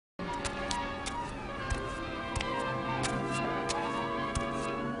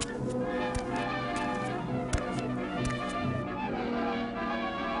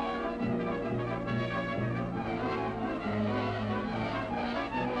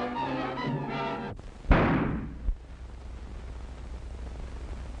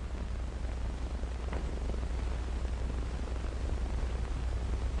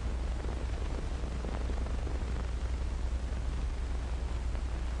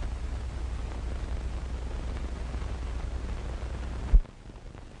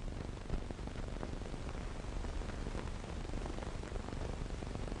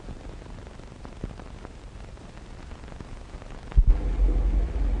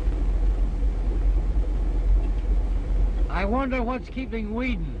wonder what's keeping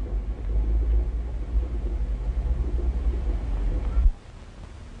Whedon.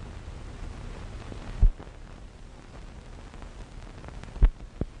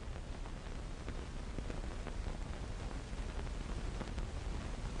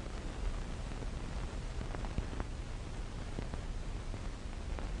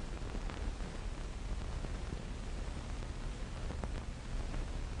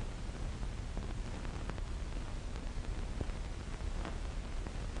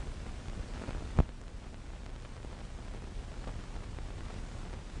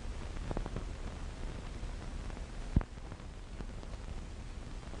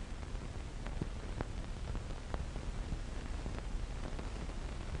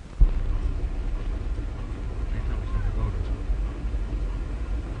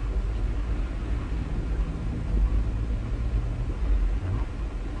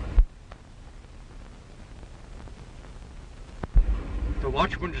 The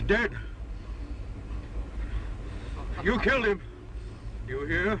watchman's dead. You killed him. You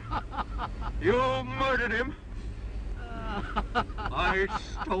hear? You murdered him. I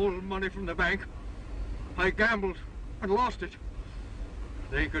stole money from the bank. I gambled and lost it.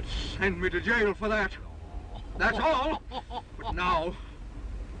 They could send me to jail for that. That's all. But now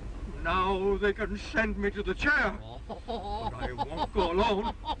they can send me to the chair. But I won't go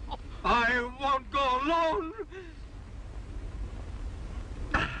alone. I won't go alone.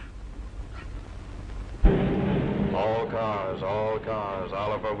 All cars.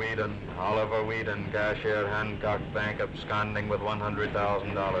 Oliver Whedon, cashier, Hancock Bank, absconding with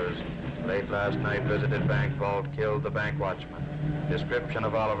 $100,000. Late last night, visited bank vault, killed the bank watchman. Description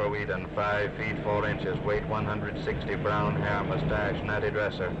of Oliver Whedon, 5 feet 4 inches, weight 160, brown hair, mustache, natty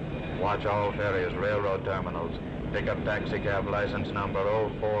dresser. Watch all ferries, railroad terminals. Pickup taxi cab, license number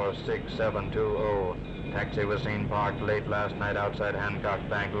 046720. Taxi was seen parked late last night outside Hancock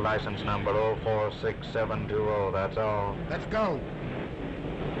Bank. License number 046720. That's all. Let's go.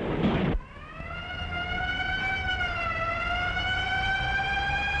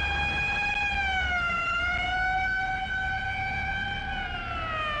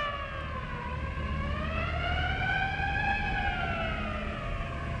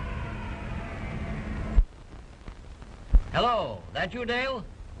 Hello, that you, Dale?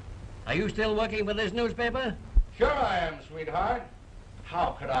 Are you still working for this newspaper? Sure I am, sweetheart.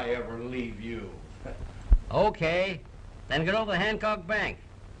 How could I ever leave you? Okay. Then get over to Hancock Bank.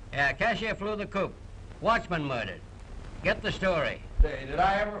 Cashier flew the coop. Watchman murdered. Get the story. Say, did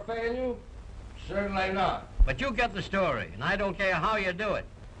I ever fail you? Certainly not. But you get the story, and I don't care how you do it.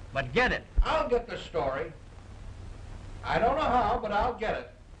 But get it. I'll get the story. I don't know how, but I'll get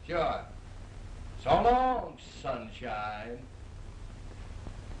it. Sure. So long, sunshine.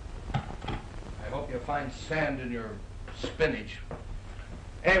 I hope you find sand in your spinach.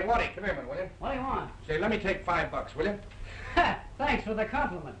 Hey, Waddy, come here a minute, will you? What do you want? Say, let me take $5, will you? Thanks for the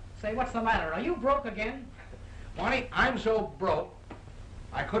compliment. Say, what's the matter? Are you broke again? Waddy, I'm so broke,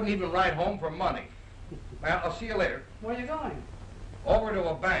 I couldn't even ride home for money. Well, I'll see you later. Where are you going? Over to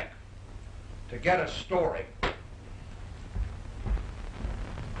a bank to get a story.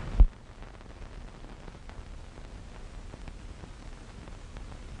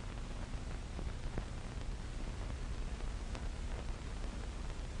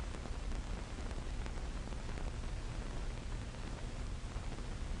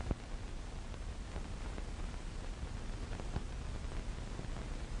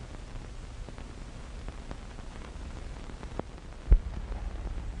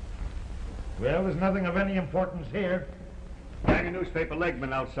 Well, there's nothing of any importance here. Gang of newspaper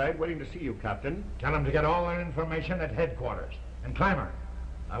legmen outside waiting to see you, Captain. Tell them to get all their information at headquarters. And Clymer,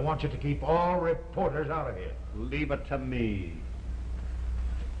 I want you to keep all reporters out of here. Leave it to me.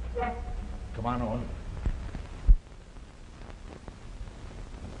 Come on, Owen.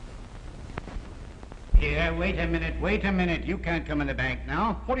 Here, wait a minute. You can't come in the bank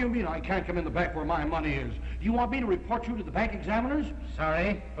now. What do you mean I can't come in the bank where my money is? Do you want me to report you to the bank examiners?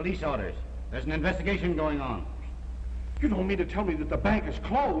 Sorry, police orders. There's an investigation going on. You don't mean to tell me that the bank is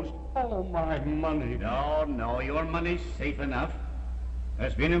closed? Oh, my money. No, your money's safe enough.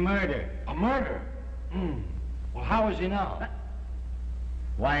 There's been a murder. A murder? Well, how is he now?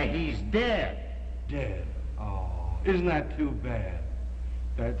 Why, he's dead. Dead? Oh, isn't that too bad?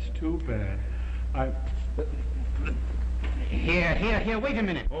 That's too bad. Here, wait a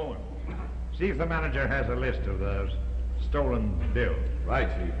minute. Owen, see if the manager has a list of those stolen bills. Right,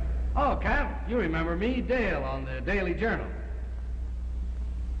 Chief. Oh, Cap, you remember me, Dale, on the Daily Journal.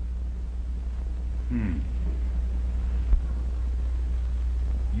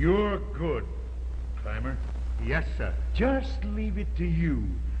 You're good, Clymer. Yes, sir. Just leave it to you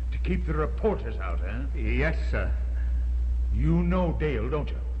to keep the reporters out, huh? Yes, sir. You know Dale, don't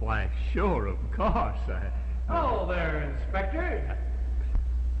you? Why, sure, of course. Oh, there, Inspector.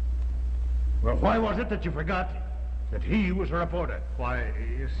 Well, why was it that you forgot that he was a reporter? Why,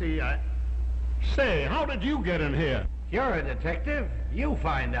 you see, Say, how did you get in here? You're a detective. You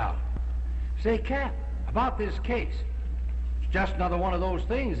find out. Say, Capt, about this case. It's just another one of those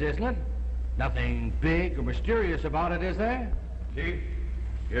things, isn't it? Nothing big or mysterious about it, is there? Chief,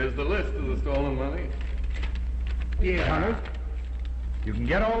 here's the list of the stolen money. Yeah, Hunter. You can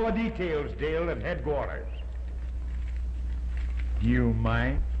get all the details, Dale, at headquarters. You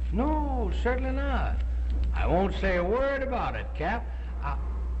mind? No, certainly not. I won't say a word about it, Capt.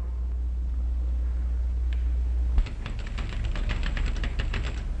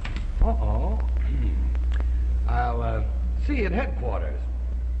 Uh-oh. I'll, see you at headquarters.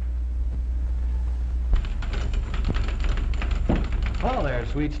 Hello there,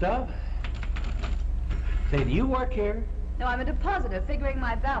 sweet stuff. Say, do you work here? No, I'm a depositor figuring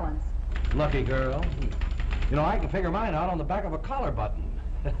my balance. Lucky girl. You know, I can figure mine out on the back of a collar button.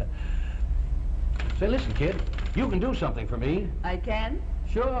 Say, listen, kid, you can do something for me. I can?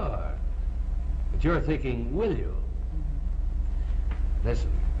 Sure. But you're thinking, will you?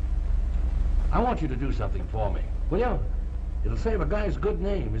 Listen, I want you to do something for me, will you? It'll save a guy's good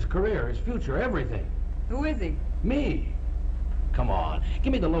name, his career, his future, everything. Who is he? Me. Come on,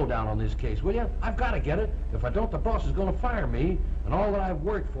 give me the lowdown on this case, will you? I've got to get it. If I don't, the boss is going to fire me, and all that I've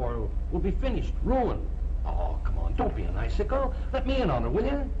worked for will be finished, ruined. Oh, come on, don't be an icicle. Let me in on it, will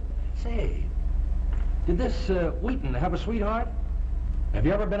you? Say, did this Wheaton have a sweetheart? Have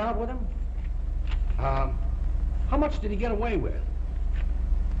you ever been out with him? How much did he get away with?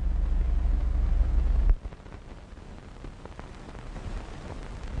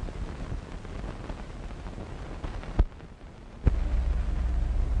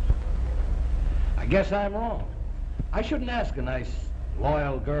 I guess I'm wrong. I shouldn't ask a nice,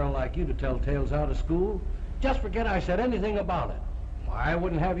 loyal girl like you to tell tales out of school. Just forget I said anything about it. I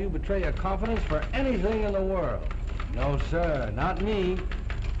wouldn't have you betray your confidence for anything in the world. No, sir, not me.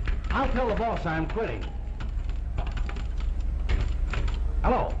 I'll tell the boss I'm quitting.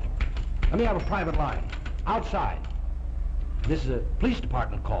 Hello. Let me have a private line. Outside. This is a police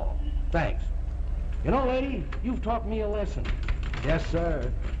department call. Thanks. You know, lady, you've taught me a lesson. Yes, sir.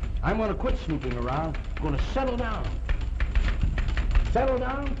 I'm going to quit snooping around. I'm going to settle down. Settle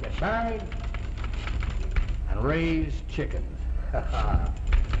down, get married, and raise chickens.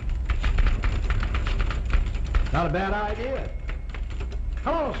 Not a bad idea.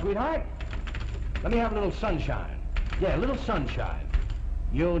 Hello, sweetheart. Let me have a little sunshine. Yeah, a little sunshine.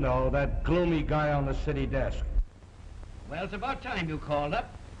 You know, that gloomy guy on the city desk. Well, it's about time you called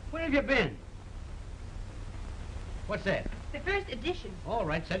up. Where have you been? What's that? The first edition. All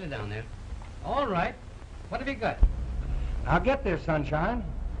right, set it down there. All right. What have you got? Now get this, sunshine.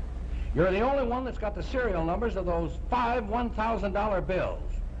 You're the only one that's got the serial numbers of those 5 $1,000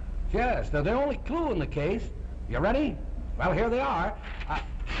 bills. Yes, they're the only clue in the case. You ready? Well, here they are.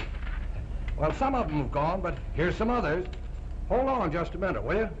 Well, some of them have gone, but here's some others. Hold on just a minute,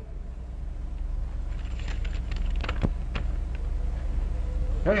 will you?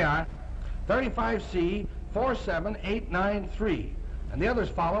 Here you are. 35C 47893. And the others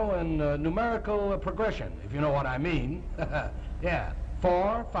follow in numerical progression, if you know what I mean. Yeah,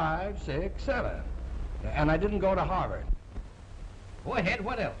 4, 5, 6, 7. And I didn't go to Harvard. Go ahead,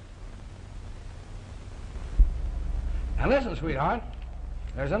 what else? Now listen, sweetheart,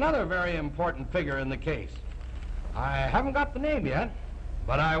 there's another very important figure in the case. I haven't got the name yet,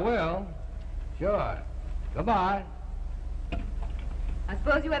 but I will. Sure. Goodbye. I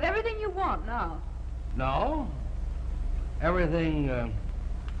suppose you have everything you want now. No. Everything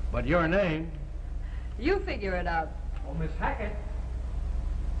but your name. You figure it out. Oh, Miss Hackett.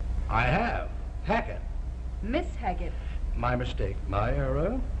 I have. Hackett. Miss Hackett. My mistake. My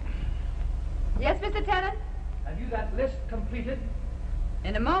error. Yes, Mr. Tennant? Have you that list completed?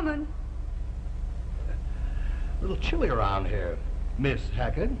 In a moment. A little chilly around here, Miss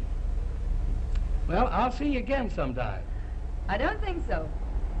Hackett. Well, I'll see you again sometime. I don't think so.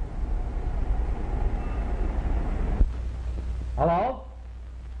 Hello?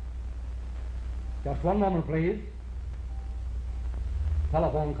 Just one moment, please.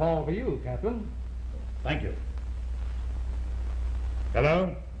 Telephone call for you, Captain. Thank you.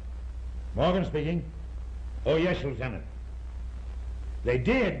 Hello? Morgan speaking. Oh, yes, Lieutenant. They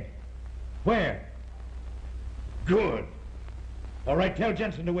did? Where? Good. All right, tell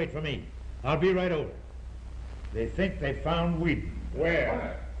Jensen to wait for me. I'll be right over. They think they found Wheaton.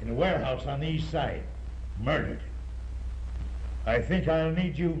 Where? In a warehouse on the east side. Murdered. I think I'll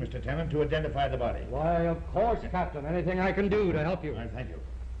need you, Mr. Tennant, to identify the body. Why, of course, Captain. Anything I can do to help you. Well, thank you.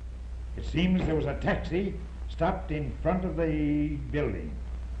 It seems there was a taxi stopped in front of the building,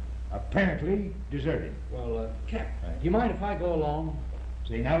 apparently deserted. Well, Cap, do you mind if I go along?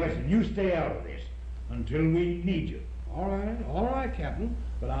 See, now listen, you stay out of this until we need you. All right, Captain.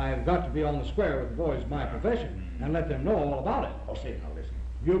 But I've got to be on the square with the boys of my profession and let them know all about it. Oh, say, now listen,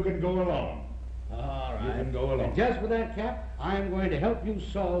 you can go along. All right. You can go along. And just for that, Cap, I'm going to help you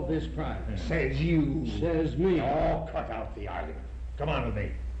solve this crime. Says you. Says me. Oh, cut out the argument. Come on with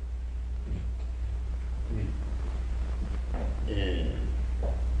me.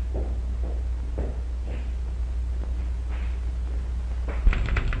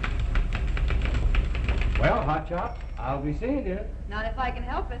 Well, Hot Chop, I'll be seeing you. Not if I can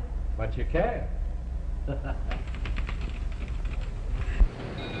help it. But you can.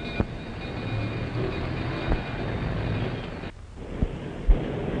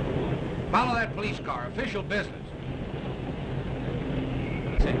 Follow that police car. Official business.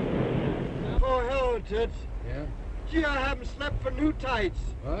 Oh, hello, Toots. Yeah? Gee, I haven't slept for new tights.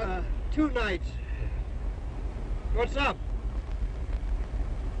 What? 2 nights. What's up?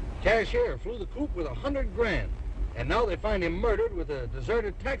 Cashier flew the coop with $100 grand. And now they find him murdered with a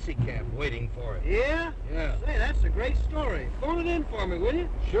deserted taxi cab waiting for him. Yeah? Yeah. Say, that's a great story. Phone it in for me, will you?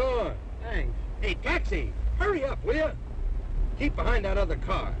 Sure. Thanks. Hey, taxi, hurry up, will you? Keep behind that other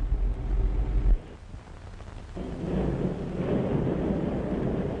car.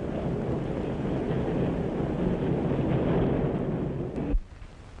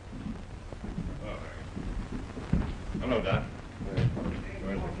 Hello, Doc.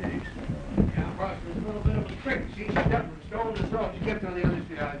 Where's the keys? Yeah, boss, there's a little bit of a trick. See, she definitely stole the throat. You get to the other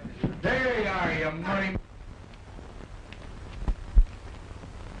side. There you are, you money.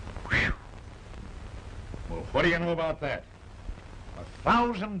 Well, what do you know about that?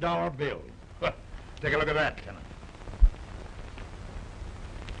 $1,000 bill. Take a look at that, Tennant.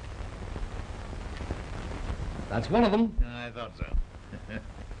 That's one of them. I thought so.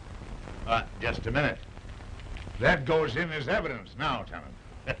 Just a minute. That goes in as evidence now, Tennant.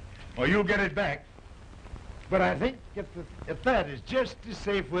 Well, you'll get it back. But I think if that is just as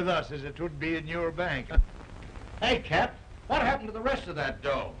safe with us as it would be in your bank. Hey, Capt, what happened to the rest of that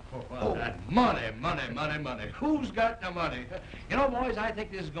dough? Money. Who's got the money? You know, boys, I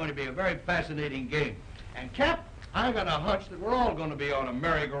think this is going to be a very fascinating game. And, Cap, I got a hunch that we're all going to be on a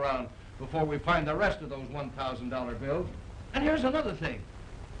merry-go-round before we find the rest of those $1,000 bills. And here's another thing.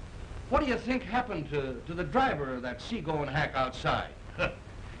 What do you think happened to the driver of that seagoing hack outside?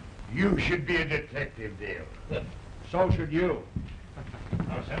 You should be a detective, Dale. So should you.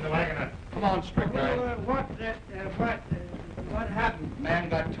 I'll send the wagon up. Come on, Strickland. What happened? Man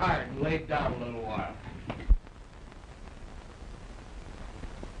got tired and laid down a little while.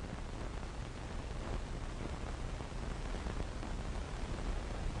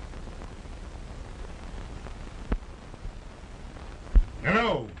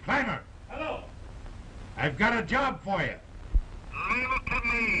 Hello, Clymer. Hello. I've got a job for you. Leave it to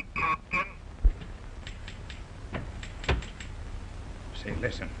me, Captain. Say,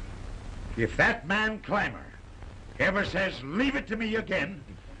 listen. If that man Clymer ever says, leave it to me again,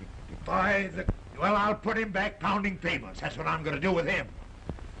 well, I'll put him back pounding pavements. That's what I'm going to do with him.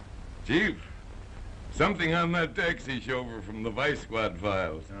 Chief, something on that taxi chauffeur from the Vice Squad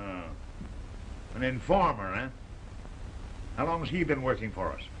files. Oh. An informer, huh? How long's he been working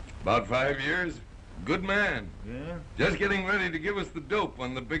for us? About 5 years. Good man. Yeah? Just getting ready to give us the dope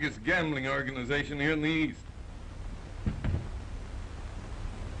on the biggest gambling organization here in the East.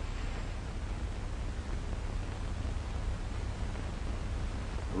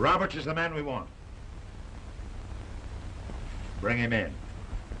 Roberts is the man we want. Bring him in.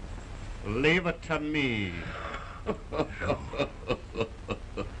 Leave it to me.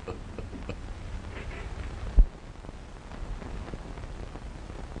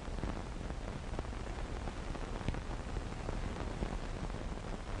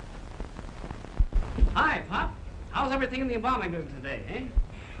 Hi, Pop. How's everything in the embalming business today, eh?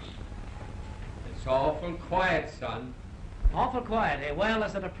 It's awful quiet, son. Awful quiet, eh? Well,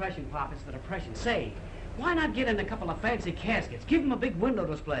 it's the depression, Pop. It's the depression. Say, why not get in a couple of fancy caskets? Give them a big window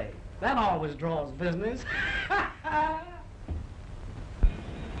display. That always draws business.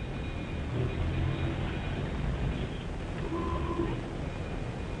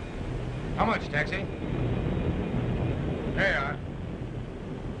 How much, taxi? There you are.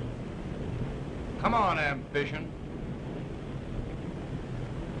 Come on, ambition.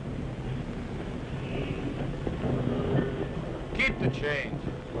 Keep the change.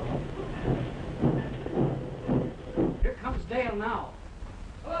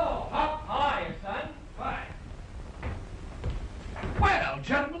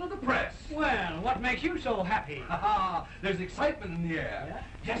 so happy? There's excitement in the air. Yeah?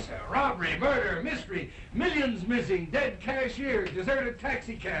 Yes, sir. Robbery, murder, mystery, millions missing, dead cashiers, deserted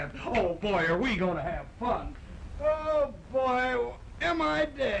taxi cab. Oh, boy, are we going to have fun. Oh, boy, am I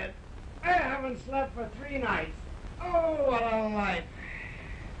dead. I haven't slept for 3 nights. Oh, what a life.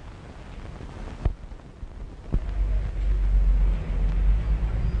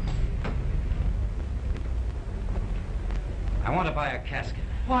 I want to buy a casket.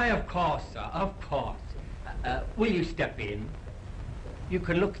 Why, of course, sir, of course. Will you step in? You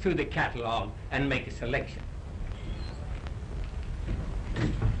can look through the catalog and make a selection.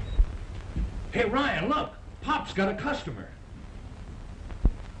 Hey, Ryan, look. Pop's got a customer.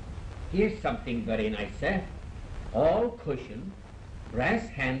 Here's something very nice, sir. All cushion, brass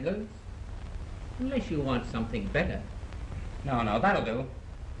handles, unless you want something better. No, that'll do.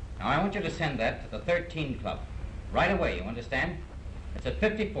 Now, I want you to send that to the 13 Club. Right away, you understand? It's at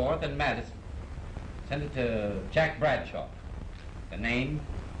 54th and Madison. Send it to Jack Bradshaw. The name,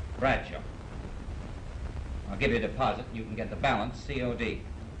 Bradshaw. I'll give you a deposit and you can get the balance COD.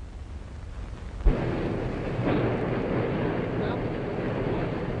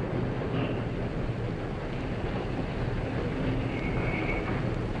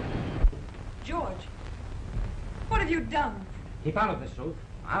 George, what have you done? Keep out of this, Ruth.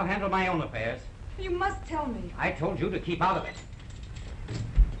 I'll handle my own affairs. You must tell me. I told you to keep out of it.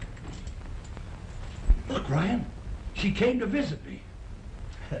 Look, Ryan, she came to visit me.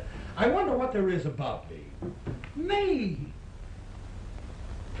 I wonder what there is about me. Me!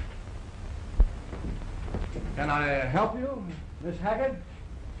 Can I help you, Miss Hackett?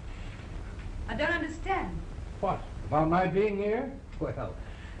 I don't understand. What, about my being here? Well,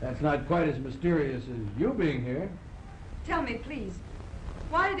 that's not quite as mysterious as you being here. Tell me, please.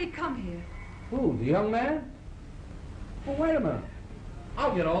 Why did he come here? Who, the young man? Well, wait a minute.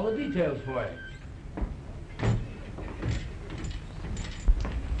 I'll get all the details for you.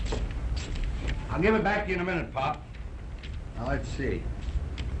 I'll give it back to you in a minute, Pop. Now, let's see.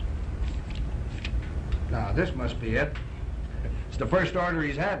 Now, this must be it. It's the first order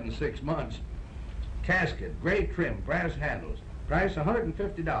he's had in 6 months. Casket, gray trim, brass handles. Price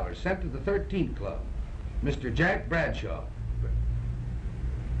 $150, sent to the 13th Club. Mr. Jack Bradshaw.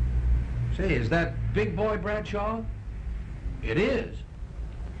 Say, is that Big Boy Bradshaw? It is.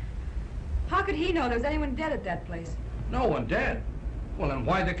 How could he know there was anyone dead at that place? No one dead. Well, then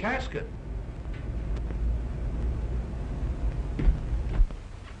why the casket?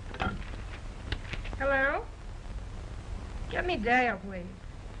 Hello? Get me Dale, please.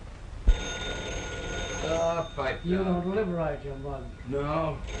 Fight You don't live right, young one.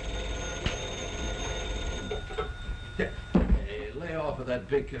 No. Hey, lay off of that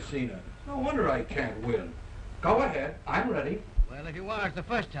big casino. No wonder I can't win. Go ahead. I'm ready. Well, if you were us the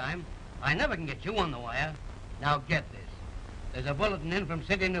first time, I never can get you on the wire. Now get this. There's a bulletin in from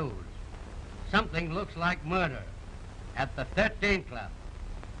City News. Something looks like murder at the 13th Club,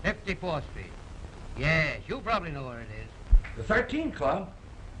 54th Street. Yes, you probably know where it is. The 13th Club?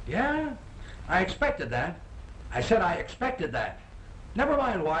 Yeah, I expected that. I said I expected that. Never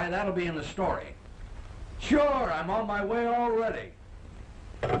mind why, that'll be in the story. Sure, I'm on my way already.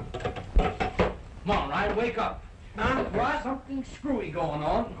 Come on, Ryan, wake up. Huh? What? Something screwy going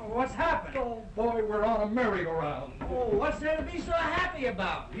on. What's happened? Oh, boy, we're on a merry-go-round. Oh, what's there to be so happy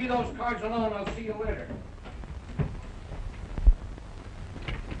about? Leave those cards alone, I'll see you later.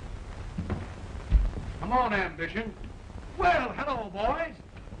 Come on, Ambition. Well, hello, boys.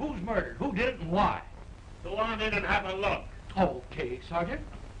 Who's murdered? Who did it and why? Go on in and have a look. Okay, Sergeant.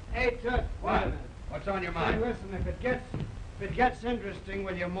 Hey, Tut, wait a minute. What's on your Hey, mind? listen, if it gets interesting,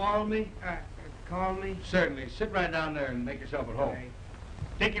 will you maul me? Call me? Certainly. Sit right down there and make yourself at home.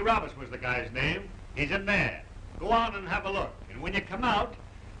 Dickie Roberts was the guy's name. He's in there. Go on and have a look. And when you come out,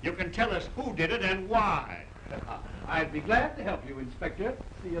 you can tell us who did it and why. I'd be glad to help you, Inspector.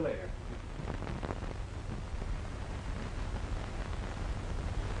 See you later.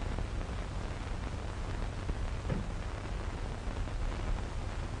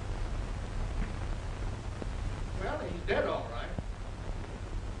 Well, he's dead, all right.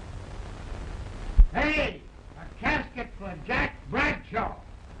 Hey, a casket for Jack Bradshaw.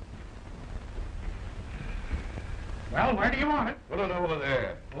 Well, where do you want it? Put it over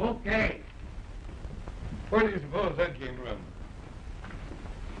there. Okay. Where do you suppose that came from?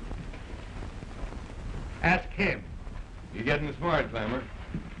 Ask him. You getting smart, Clymer.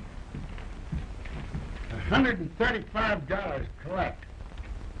 $135, correct.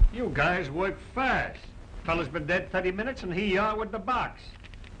 You guys work fast. Fella's been dead 30 minutes and he with the box.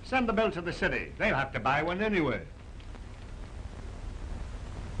 Send the bill to the city. They'll have to buy one anyway.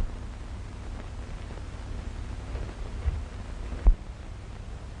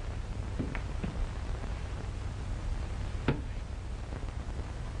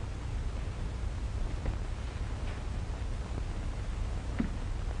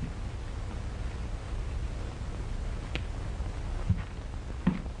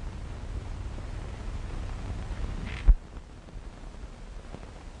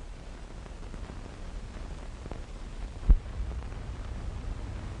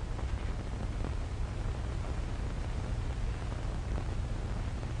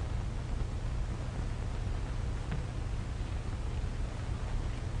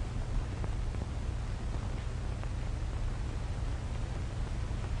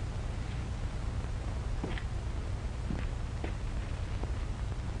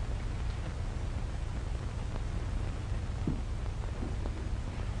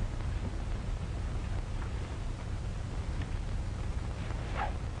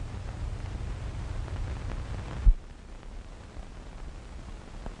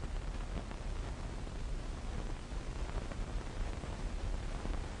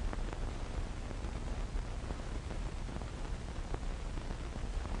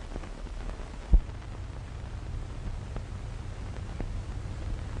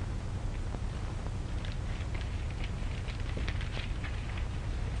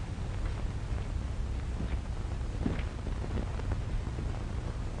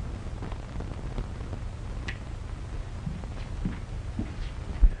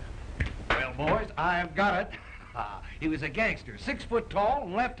 Well, boys, I've got it. He was a gangster, 6 foot tall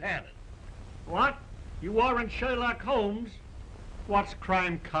and left-handed. What? You aren't Sherlock Holmes? What's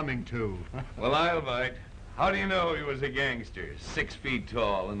crime coming to? Well, I'll bite. How do you know he was a gangster, 6 feet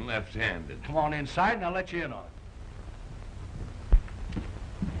tall and left-handed? Come on inside and I'll let you in on it.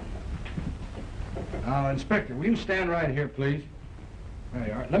 Now, Inspector, will you stand right here, please? There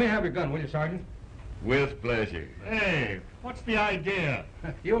you are. Let me have your gun, will you, Sergeant? With pleasure. Hey, what's the idea?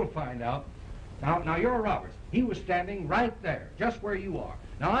 You'll find out. Now, you're Roberts. He was standing right there, just where you are.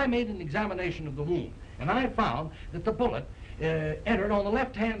 Now, I made an examination of the wound, and I found that the bullet entered on the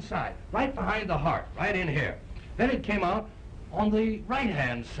left-hand side, right behind the heart, right in here. Then it came out on the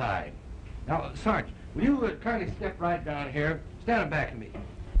right-hand side. Now, Sergeant, will you kindly step right down here? Stand back to me.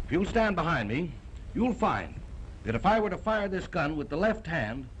 If you'll stand behind me, you'll find that if I were to fire this gun with the left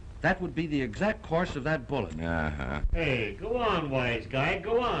hand, that would be the exact course of that bullet. Uh-huh. Hey, go on, wise guy,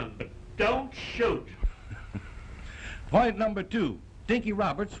 go on, but don't shoot. Point number 2. Dinky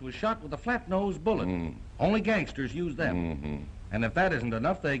Roberts was shot with a flat-nosed bullet. Only gangsters use them. And if that isn't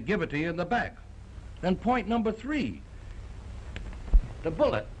enough, they give it to you in the back. Then point number 3. The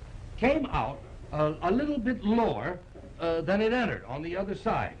bullet came out a little bit lower than it entered on the other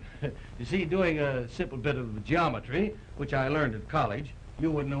side. You see, doing a simple bit of geometry, which I learned at college, you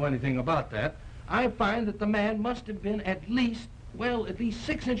wouldn't know anything about that, I find that the man must have been at least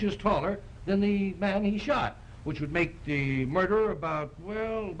 6 inches taller than the man he shot, which would make the murderer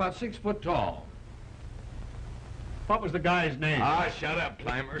about 6 foot tall. What was the guy's name? Ah, shut up,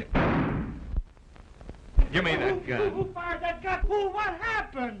 Clymer. Give me that gun. Who fired that gun? What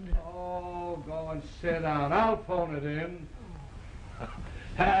happened? Oh, go and sit down. I'll phone it in.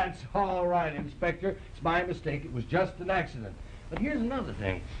 That's all right, Inspector. It's my mistake. It was just an accident. But here's another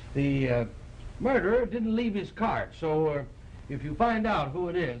thing. The murderer didn't leave his card, so if you find out who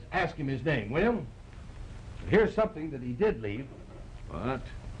it is, ask him his name, will you? Here's something that he did leave. What?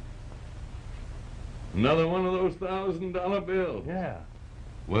 Another one of those $1,000 bills? Yeah.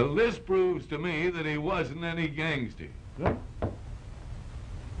 Well, this proves to me that he wasn't any gangster. Good.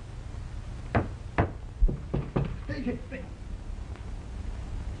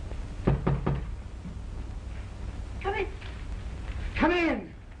 Come in. Come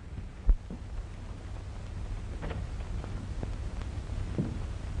in.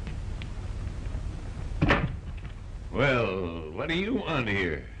 Well, what do you want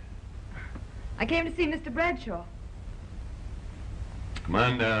here? I came to see Mr. Bradshaw. Come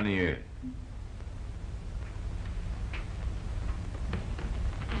on down here.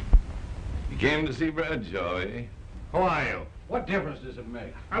 You came to see Bradshaw, eh? Who are you? What difference does it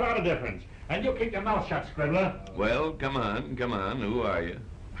make? A lot of difference. And you keep your mouth shut, scribbler. Well, come on. Who are you?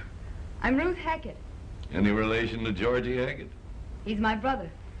 I'm Ruth Hackett. Any relation to Georgie Hackett? He's my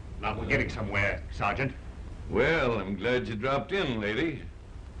brother. Now, we're getting somewhere, Sergeant. Well, I'm glad you dropped in, lady.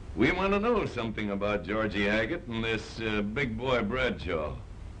 We want to know something about Georgie Hackett and this big boy Bradshaw.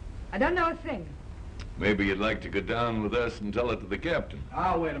 I don't know a thing. Maybe you'd like to go down with us and tell it to the captain.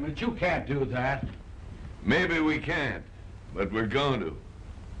 Oh, wait a minute. You can't do that. Maybe we can't, but we're going to.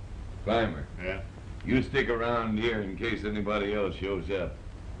 Clymer. Yeah? You stick around here in case anybody else shows up.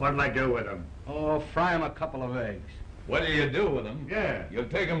 What'll I do with him? Oh, fry him a couple of eggs. What do you do with them? Yeah. You'll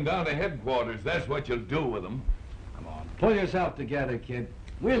take them down to headquarters. That's what you'll do with them. Come on. Pull yourself together, kid.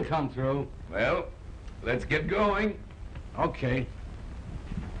 We'll come through. Well, let's get going. Okay.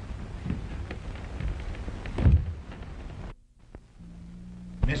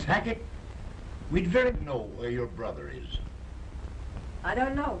 Miss Hackett, we'd very know where your brother is. I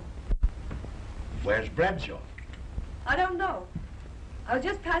don't know. Where's Bradshaw? I don't know. I was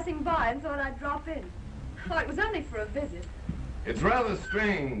just passing by and thought I'd drop in. Oh, it was only for a visit. It's rather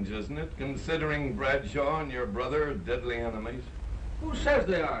strange, isn't it, considering Bradshaw and your brother are deadly enemies? Who says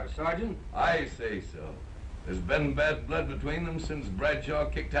they are, Sergeant? I say so. There's been bad blood between them since Bradshaw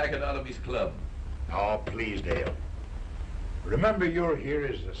kicked Hackett out of his club. Oh, please, Dale. Remember, you're here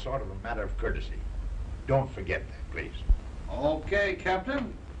as a sort of a matter of courtesy. Don't forget that, please. Okay,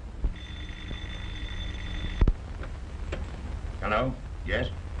 Captain. Hello? Yes?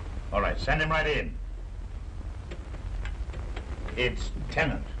 All right, send him right in. It's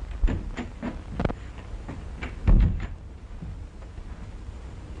Tennant.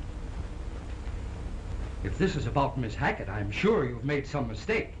 If this is about Miss Hackett, I'm sure you've made some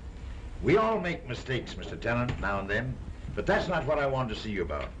mistake. We all make mistakes, Mr. Tennant, now and then. But that's not what I wanted to see you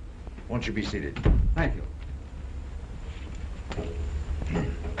about. Won't you be seated? Thank you.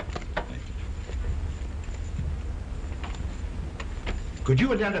 Could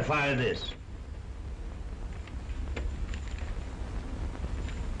you identify this?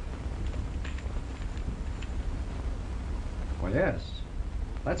 Well, yes.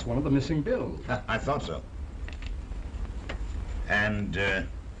 That's one of the missing bills. I thought so. And,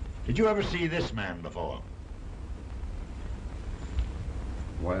 did you ever see this man before?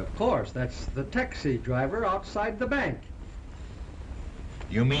 Why, of course. That's the taxi driver outside the bank.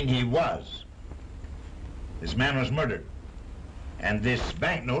 You mean he was? This man was murdered. And this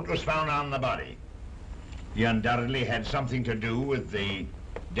banknote was found on the body. He undoubtedly had something to do with the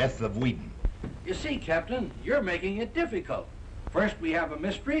death of Whedon. You see, Captain, you're making it difficult. First we have a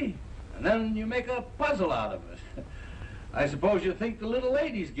mystery, and then you make a puzzle out of it. I suppose you think the little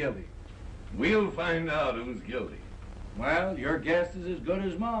lady's guilty. We'll find out who's guilty. Well, your guess is as good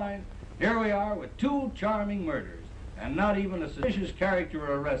as mine. Here we are with 2 charming murders, and not even a suspicious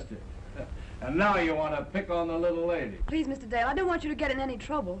character arrested. And now you want to pick on the little lady. Please, Mr. Dale, I don't want you to get in any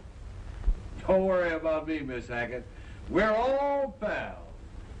trouble. Don't worry about me, Miss Hackett. We're all pals.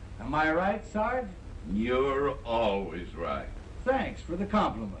 Am I right, Sarge? You're always right. Thanks for the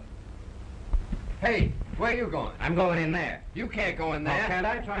compliment. Hey, where are you going? I'm going in there. You can't go in there. Oh, can't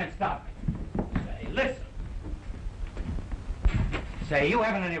I? Try and stop me. Say, listen. Say, you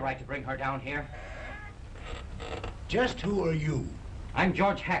haven't any right to bring her down here. Just who are you? I'm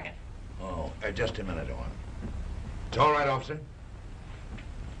George Hackett. Oh, just a minute, Owen. It's all right, officer.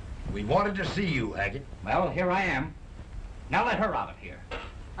 We wanted to see you, Hackett. Well, here I am. Now let her out of here.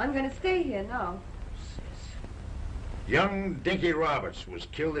 I'm going to stay here now. Young Dinky Roberts was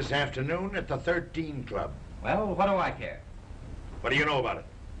killed this afternoon at the 13 Club. Well, what do I care? What do you know about it?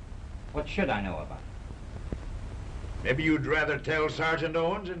 What should I know about it? Maybe you'd rather tell Sergeant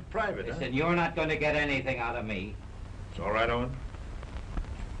Owens in private, Listen, you're not going to get anything out of me. It's all right, Owen.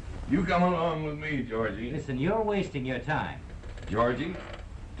 You come along with me, Georgie. Listen, you're wasting your time. Georgie,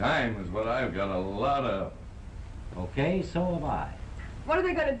 time is what I've got a lot of. Okay, so have I. What are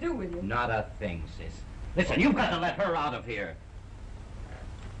they going to do with you? Not a thing, sis. Listen, you've got to let her out of here.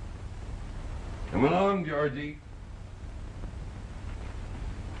 Come along, Georgie.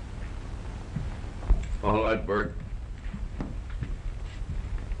 All right, Bert.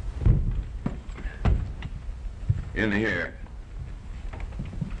 In here.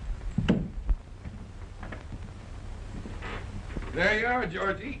 There you are,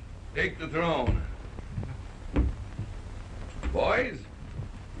 Georgie. Take the throne. Boys,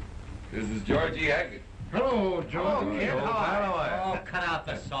 this is Georgie Hackett. Hello, George. Oh, kid, how are you? Oh, cut out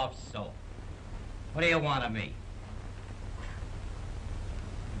the soft soap. What do you want of me?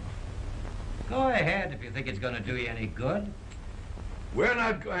 Go ahead if you think it's going to do you any good. We're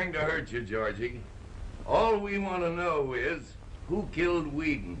not going to hurt you, Georgie. All we want to know is who killed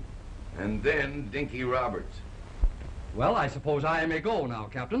Whedon, and then Dinky Roberts. Well, I suppose I may go now,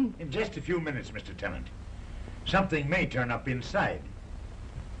 Captain. In just a few minutes, Mr. Tennant. Something may turn up inside.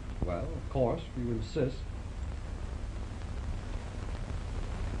 Well, of course, if you insist.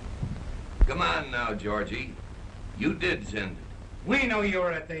 Come on now, Georgie. You did send it. We know you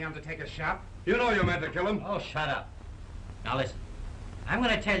were at the undertaker's shop. You know you meant to kill him. Oh, shut up. Now listen, I'm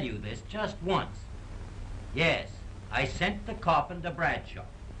going to tell you this just once. Yes, I sent the coffin to Bradshaw,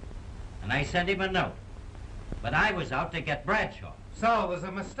 and I sent him a note. But I was out to get Bradshaw. So it was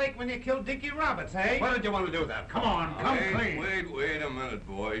a mistake when you killed Dinky Roberts, eh? Why did you want to do that? Come on, come clean. Wait a minute,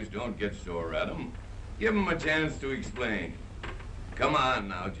 boys. Don't get sore at him. Give him a chance to explain. Come on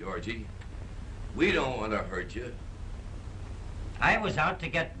now, Georgie. We don't want to hurt you. I was out to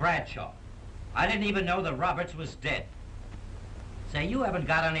get Bradshaw. I didn't even know that Roberts was dead. Say, you haven't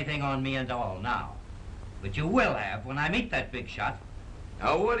got anything on me at all now. But you will have when I meet that big shot.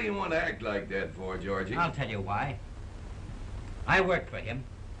 Now, what do you want to act like that for, Georgie? I'll tell you why. I worked for him.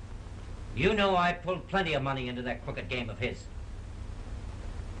 You know I pulled plenty of money into that crooked game of his.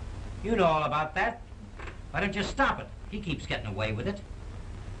 You know all about that. Why don't you stop it? He keeps getting away with it.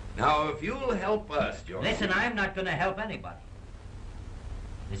 Now, if you'll help us, Georgie... Listen, I'm not going to help anybody.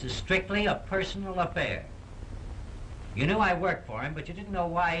 This is strictly a personal affair. You knew I worked for him, but you didn't know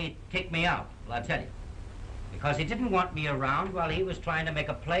why he kicked me out. Well, I'll tell you. Because he didn't want me around while he was trying to make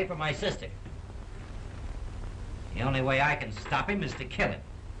a play for my sister. The only way I can stop him is to kill him.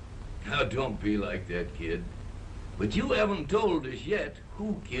 Now, don't be like that, kid. But you haven't told us yet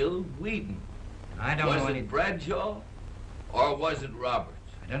who killed Whedon. I don't know anything. Was any... it Bradshaw, or was it Roberts?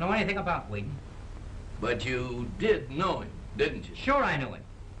 I don't know anything about Whedon. But you did know him, didn't you? Sure I knew him.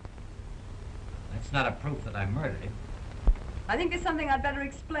 That's not a proof that I murdered him. I think there's something I'd better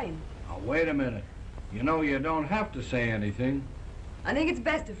explain. Now, wait a minute. You know you don't have to say anything. I think it's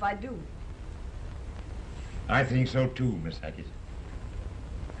best if I do. I think so too, Miss Hackett.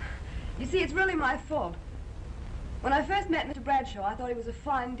 You see, it's really my fault. When I first met Mr. Bradshaw, I thought he was a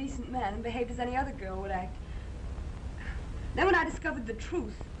fine, decent man and behaved as any other girl would act. Then when I discovered the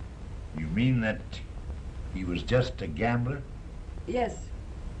truth... You mean that he was just a gambler? Yes.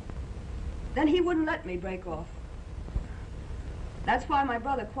 Then he wouldn't let me break off. That's why my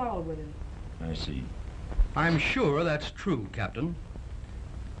brother quarreled with him. I see. I'm sure that's true, Captain.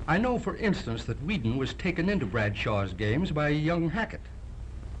 I know, for instance, that Whedon was taken into Bradshaw's games by young Hackett.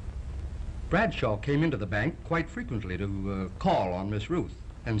 Bradshaw came into the bank quite frequently to call on Miss Ruth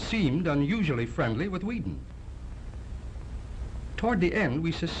and seemed unusually friendly with Whedon. Toward the end,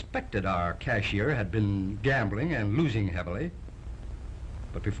 we suspected our cashier had been gambling and losing heavily.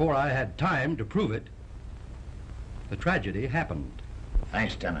 But before I had time to prove it, the tragedy happened.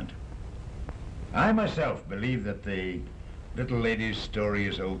 Thanks, Tennant. I myself believe that the little lady's story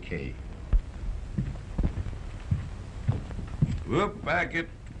is okay. Whoop, Hackett.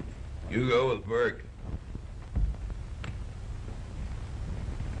 You go with Burke.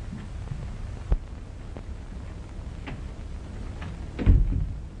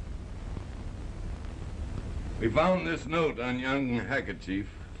 We found this note on young Hackett, Chief.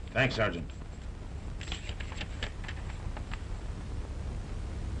 Thanks, Sergeant.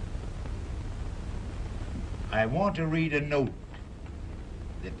 I want to read a note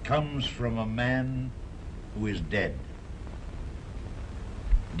that comes from a man who is dead.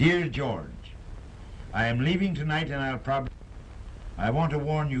 Dear George, I am leaving tonight and I want to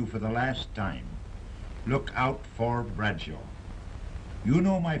warn you for the last time. Look out for Bradshaw. You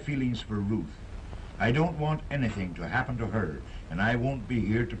know my feelings for Ruth. I don't want anything to happen to her, and I won't be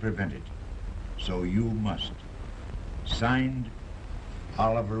here to prevent it. So you must. Signed,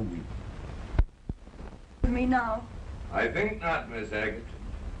 Oliver Wheaton. With me now? I think not, Miss Hackett.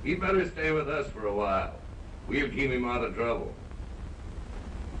 He'd better stay with us for a while. We'll keep him out of trouble.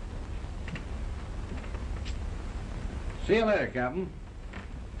 See you later, Captain.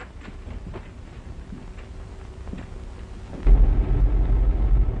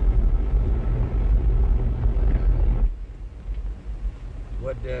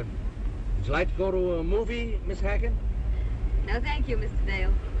 Would you like to go to a movie, Miss Hackett? No, thank you, Mr.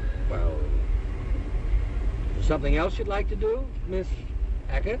 Dale. Well, is there something else you'd like to do, Miss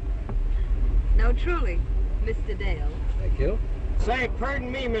Hackett? No, truly, Mr. Dale. Thank you. Say,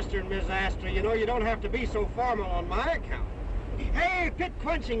 pardon me, Mr. and Miss Astor. You know, you don't have to be so formal on my account. Hey, quit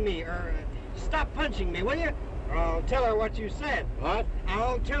punching me, or stop punching me, will you? Or I'll tell her what you said. What?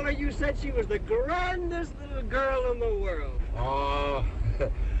 I'll tell her you said she was the grandest little girl in the world. Oh,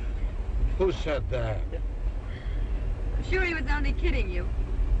 who said that? I'm sure he was only kidding you.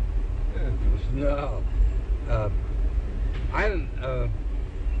 No. I didn't,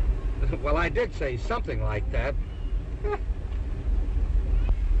 well, I did say something like that.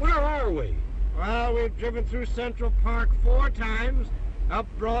 Where are we? Well, we've driven through Central Park 4 times, up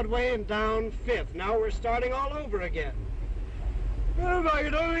Broadway and down 5th. Now we're starting all over again. Well, if I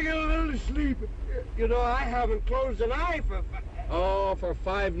could only get a little sleep. You know, I haven't closed an eye for... Oh, for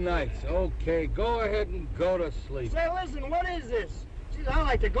 5 nights. Okay, go ahead and go to sleep. Say, listen, what is this? Geez, I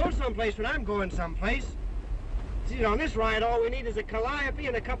like to go someplace when I'm going someplace. See, on this ride, all we need is a calliope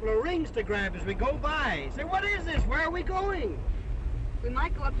and a couple of rings to grab as we go by. Say, what is this? Where are we going? We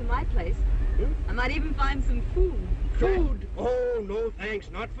might go up to my place. I might even find some food. Food? Oh, no, thanks.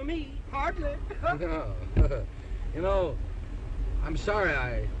 Not for me. Hardly. No. You know, I'm sorry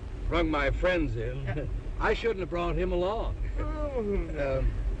I brung my friends in. I shouldn't have brought him along.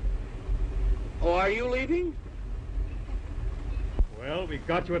 Oh, are you leaving? Well, we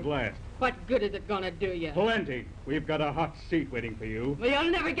got you at last. What good is it gonna do you? Plenty. We've got a hot seat waiting for you. Well,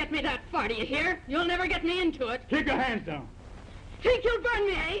 you'll never get me that far, do you hear? You'll never get me into it. Keep your hands down. Think you'll burn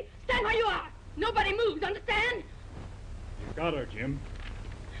me, eh? Stand where you are. Nobody moves, understand? You got her, Jim.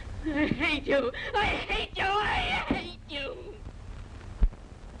 I hate you. I hate you. I hate you.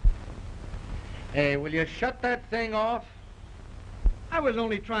 Hey, will you shut that thing off? I was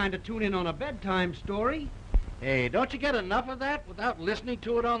only trying to tune in on a bedtime story. Hey, don't you get enough of that without listening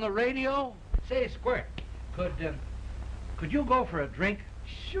to it on the radio? Say, Squirt, could you go for a drink?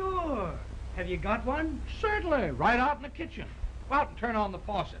 Sure. Have you got one? Certainly, right out in the kitchen. Go out and turn on the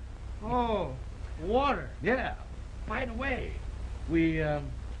faucet. Oh, water. Yeah. By the way, we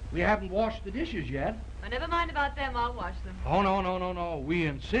haven't washed the dishes yet. Oh, never mind about them. I'll wash them. Oh, no. We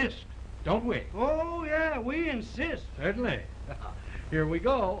insist, don't we? Oh, yeah, we insist. Certainly. Here we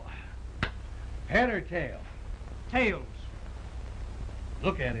go. Head or tail? Tails.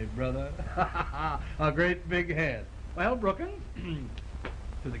 Look at it, brother. A great big head. Well, Brookins,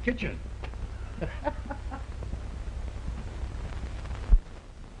 to the kitchen.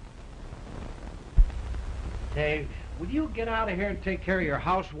 Dave, will you get out of here and take care of your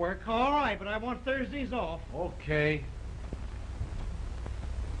housework? All right, but I want Thursdays off. Okay.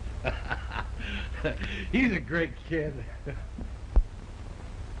 He's a great kid.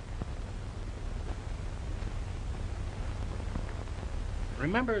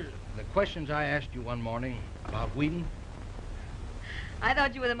 Remember the questions I asked you one morning about Whedon? I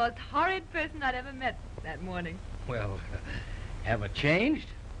thought you were the most horrid person I'd ever met that morning. Well, have it changed?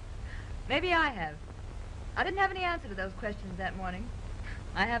 Maybe I have. I didn't have any answer to those questions that morning.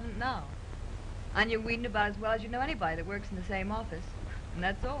 I haven't now. I knew Whedon about as well as you know anybody that works in the same office, and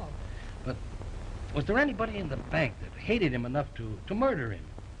that's all. But was there anybody in the bank that hated him enough to murder him?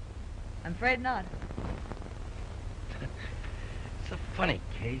 I'm afraid not. It's a funny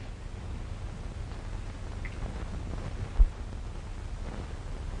case.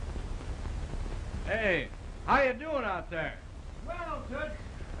 Hey, how you doing out there? Well, Toots.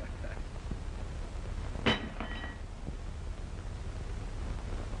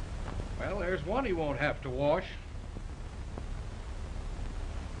 Well, there's one he won't have to wash.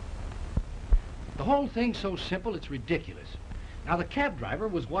 The whole thing's so simple, it's ridiculous. Now, the cab driver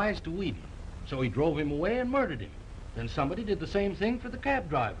was wise to Whedon, so he drove him away and murdered him. Then somebody did the same thing for the cab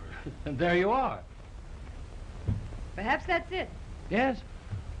driver, and there you are. Perhaps that's it. Yes,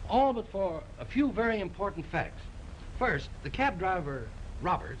 all but for a few very important facts. First, the cab driver,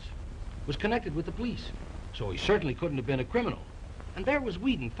 Roberts, was connected with the police, so he certainly couldn't have been a criminal. And there was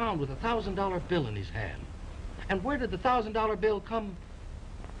Whedon found with a $1,000 bill in his hand. And where did the $1,000 bill come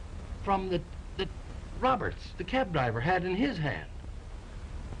from that Roberts, the cab driver, had in his hand?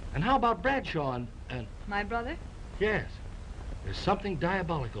 And how about Bradshaw and... My brother? Yes. There's something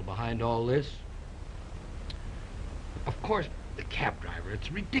diabolical behind all this. Of course, the cab driver,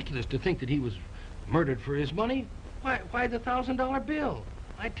 it's ridiculous to think that he was murdered for his money. Why the $1,000 bill?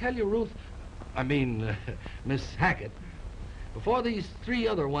 I tell you, Ruth, Miss Hackett, before these 3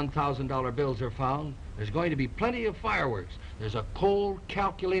 other $1,000 bills are found, there's going to be plenty of fireworks. There's a cold,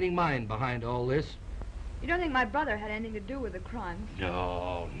 calculating mind behind all this. You don't think my brother had anything to do with the crimes?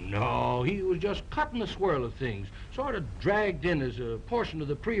 No. He was just cutting the swirl of things, sort of dragged in as a portion of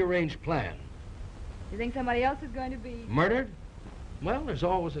the prearranged plan. You think somebody else is going to be... Murdered? Well, there's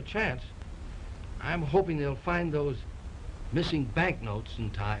always a chance. I'm hoping they'll find those missing banknotes in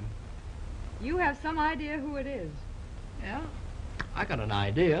time. You have some idea who it is? Yeah, I got an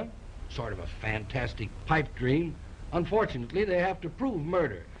idea. Sort of a fantastic pipe dream. Unfortunately, they have to prove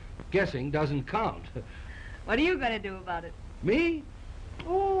murder. Guessing doesn't count. What are you going to do about it? Me?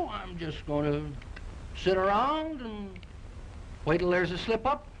 Oh, I'm just going to sit around and wait till there's a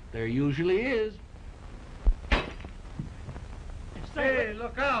slip-up. There usually is. Hey,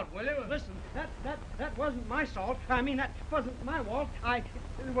 look out, will you? Listen, that wasn't my fault. That wasn't my fault.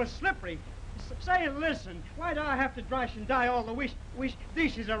 It was slippery. Say, listen, why do I have to brush and dye all the wish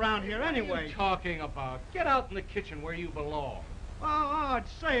dishes around here anyway? What are you talking about? Get out in the kitchen where you belong. Oh,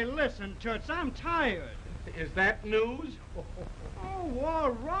 say, listen, Toots, I'm tired. Is that news? Oh,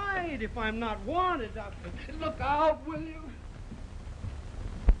 all right, if I'm not wanted. Look out, will you?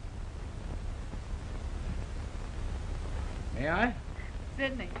 May I?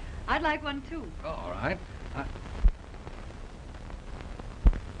 Sidney, I'd like one, too. Oh, all right.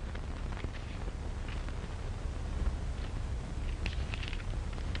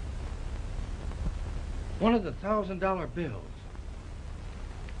 One of the $1,000 bills.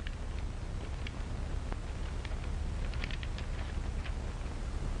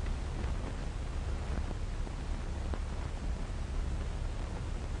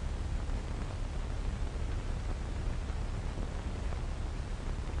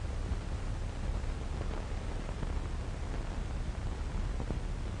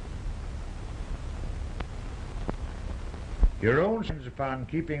 Your own sins upon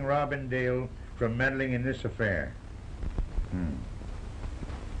keeping Robin Dale from meddling in this affair.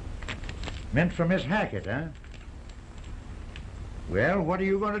 Meant for Miss Hackett, huh? Well, what are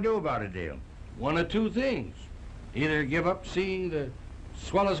you going to do about it, Dale? One of two things. Either give up seeing the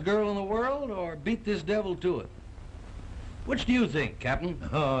swellest girl in the world or beat this devil to it. Which do you think, Captain?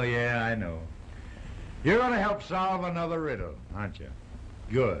 Oh, yeah, I know. You're going to help solve another riddle, aren't you?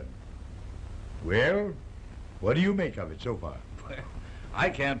 Good. Well, what do you make of it so far? Well, I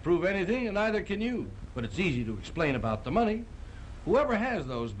can't prove anything, and neither can you. But it's easy to explain about the money. Whoever has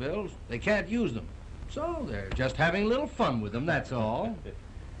those bills, they can't use them. So they're just having a little fun with them, that's all.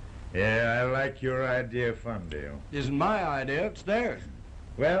 Yeah, I like your idea of fun, Dale. Isn't my idea, it's theirs.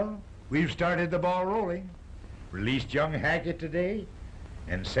 Well, we've started the ball rolling. Released young Hackett today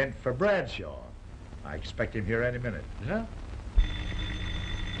and sent for Bradshaw. I expect him here any minute. Yeah?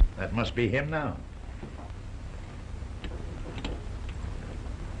 That must be him now.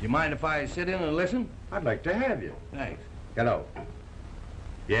 You mind if I sit in and listen? I'd like to have you. Thanks. Hello.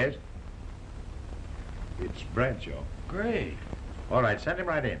 Yes? It's Bradshaw. Great. All right, send him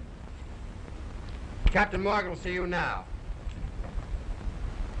right in. Captain Morgan will see you now.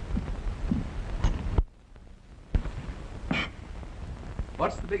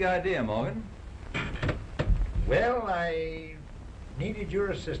 What's the big idea, Morgan? Well, I needed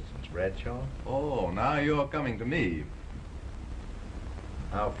your assistance, Bradshaw. Oh, now you're coming to me.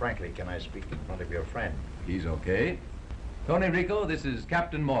 How frankly can I speak in front of your friend? He's okay. Tony Rico, this is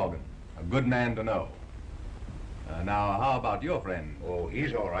Captain Morgan. A good man to know. Now, how about your friend? Oh,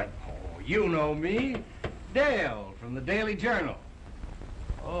 he's all right. Oh, you know me. Dale from the Daily Journal.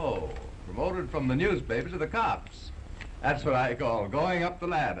 Oh, promoted from the newspaper to the cops. That's what I call going up the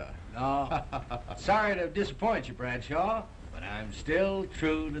ladder. No, sorry to disappoint you, Bradshaw, but I'm still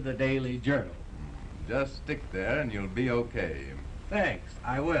true to the Daily Journal. Just stick there and you'll be okay. Thanks,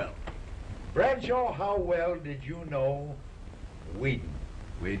 I will. Bradshaw, how well did you know Whedon?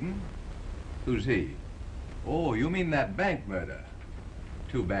 Whedon? Who's he? Oh, you mean that bank murder?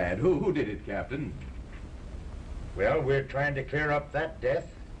 Too bad. Who did it, Captain? Well, we're trying to clear up that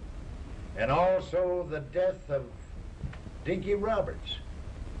death, and also the death of Dinky Roberts.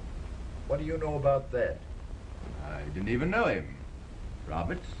 What do you know about that? I didn't even know him.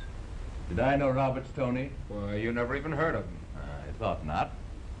 Roberts? Did I know Roberts, Tony? Well, you never even heard of him. I thought not.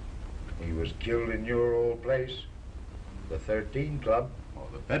 He was killed in your old place, the 13 Club. Oh,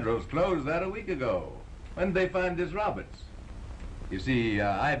 the Federals closed that a week ago. When did they find this Roberts? You see,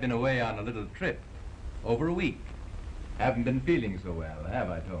 I've been away on a little trip. Over a week. Haven't been feeling so well, have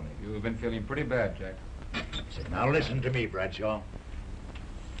I, Tony? You've been feeling pretty bad, Jack. Now listen to me, Bradshaw.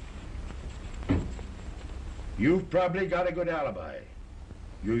 You've probably got a good alibi.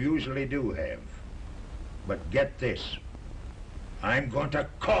 You usually do have. But get this. I'm going to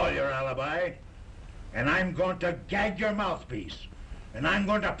call your alibi, and I'm going to gag your mouthpiece, and I'm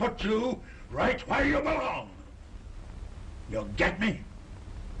going to put you right where you belong. You get me?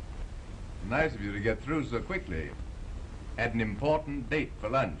 Nice of you to get through so quickly. Had an important date for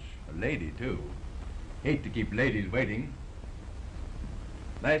lunch. A lady, too. Hate to keep ladies waiting.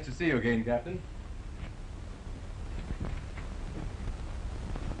 Nice to see you again, Captain.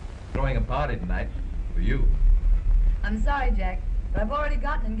 Throwing a party tonight. For you. I'm sorry, Jack, but I've already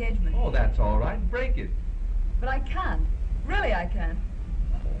got an engagement. Oh, that's all right. Break it. But I can't. Really, I can't.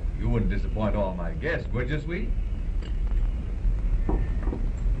 You wouldn't disappoint all my guests, would you, sweet?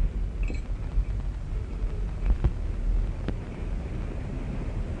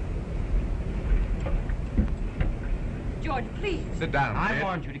 George, please. Sit down, I kid.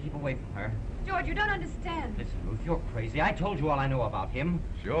 warned you to keep away from her. George, you don't understand. Listen, Ruth, you're crazy. I told you all I know about him.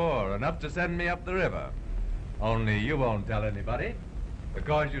 Sure, enough to send me up the river. Only you won't tell anybody,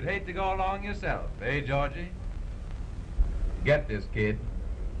 because you'd hate to go along yourself, eh, Georgie? Get this, kid.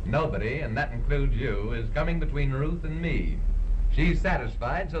 Nobody, and that includes you, is coming between Ruth and me. She's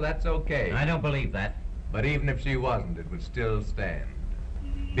satisfied, so that's okay. I don't believe that. But even if she wasn't, it would still stand.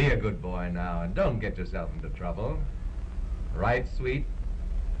 Be a good boy now, and don't get yourself into trouble. Right, sweet?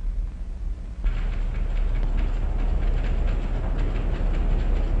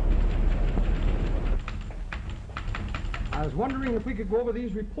 I was wondering if we could go over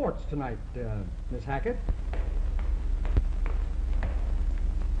these reports tonight, Miss Hackett.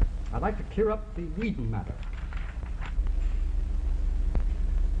 I'd like to clear up the Whedon matter.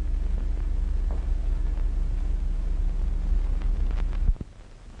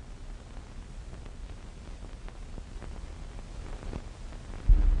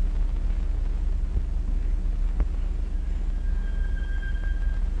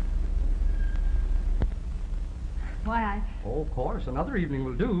 Why, Oh, of course, another evening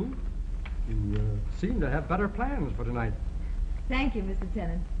will do. You seem to have better plans for tonight. Thank you, Mr.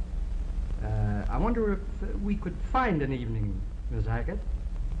 Tennant. I wonder if we could find an evening, Miss Hackett.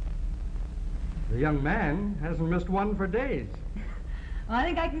 The young man hasn't missed one for days. Well, I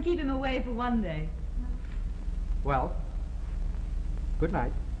think I can keep him away for one day. Well, good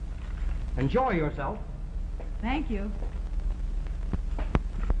night. Enjoy yourself. Thank you.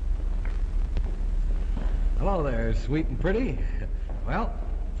 Hello there, sweet and pretty. Well,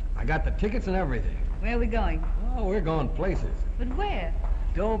 I got the tickets and everything. Where are we going? Oh, we're going places. But where?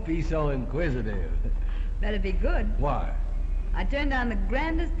 Don't be so inquisitive. Better be good. Why? I turned down the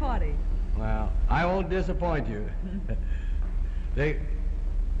grandest party. Well, I won't disappoint you.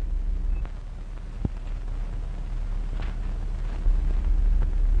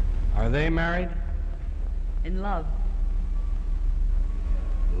 Are they married? In love.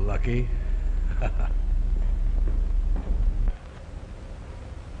 Lucky.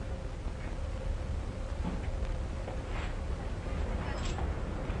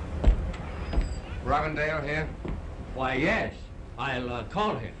 Robindale here? Why, yes. I'll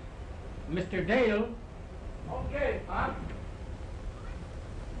call him. Mr. Dale. Okay, Pop.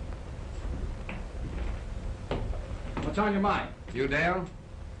 What's on your mind? You, Dale?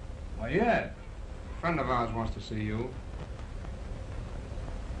 Why, yeah. A friend of ours wants to see you.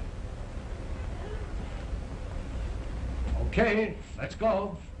 Okay, let's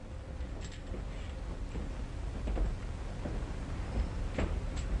go.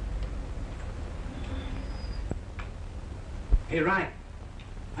 Hey, Ryan.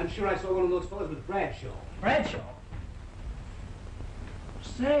 I'm sure I saw one of those fellas with Bradshaw. Bradshaw?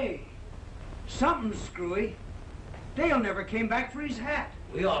 Say, something's screwy. Dale never came back for his hat.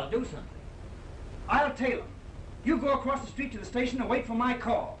 We ought to do something. I'll tail him. You go across the street to the station and wait for my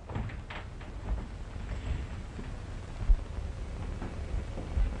call.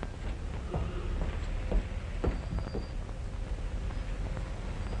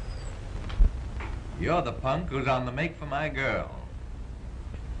 You're the punk who's on the make for my girl.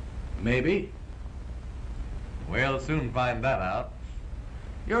 Maybe. We'll soon find that out.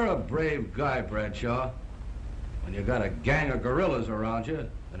 You're a brave guy, Bradshaw. When you got a gang of gorillas around you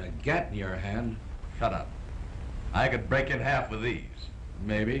and a gat in your hand. Shut up. I could break in half with these.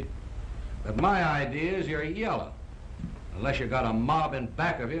 Maybe. But my idea is you're yellow. Unless you got a mob in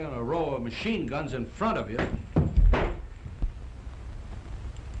back of you and a row of machine guns in front of you.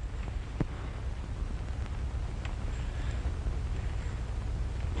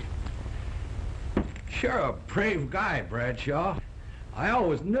 You're a brave guy, Bradshaw. I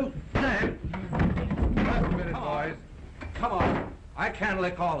always knew that. Just a minute, boys. Come on. I can't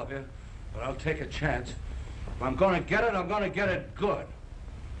lick all of you, but I'll take a chance. If I'm going to get it, I'm going to get it good.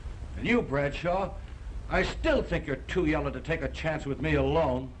 And you, Bradshaw, I still think you're too yellow to take a chance with me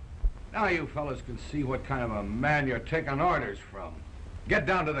alone. Now you fellas can see what kind of a man you're taking orders from. Get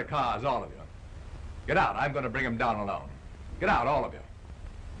down to the cars, all of you. Get out. I'm going to bring him down alone. Get out, all of you.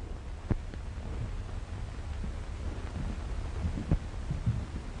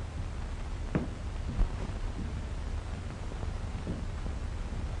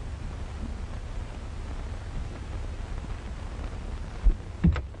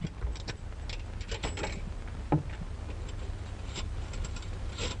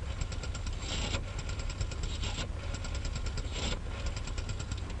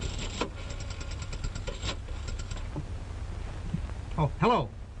 Oh, hello.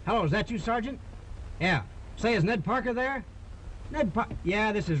 Hello, is that you, Sergeant? Yeah. Say, is Ned Parker there? Ned Parker?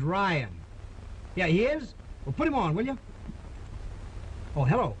 Yeah, this is Ryan. Yeah, he is? Well, put him on, will you? Oh,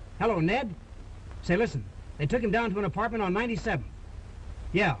 hello. Hello, Ned. Say, listen, they took him down to an apartment on 97th.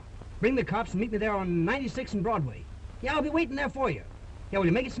 Yeah. Bring the cops and meet me there on 96 and Broadway. Yeah, I'll be waiting there for you. Yeah, will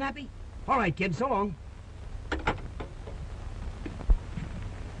you make it snappy? All right, kid, so long.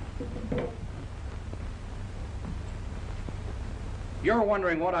 You're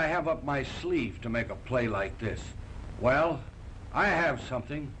wondering what I have up my sleeve to make a play like this. Well, I have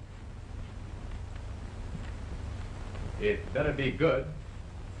something. It better be good.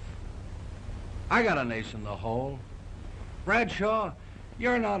 I got an ace in the hole. Bradshaw,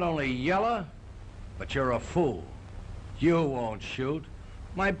 you're not only yellow, but you're a fool. You won't shoot.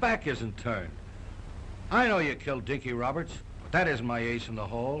 My back isn't turned. I know you killed Dinky Roberts, but that isn't my ace in the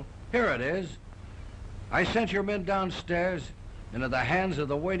hole. Here it is. I sent your men downstairs into the hands of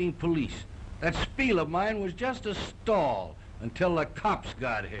the waiting police. That spiel of mine was just a stall until the cops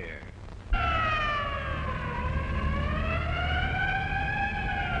got here.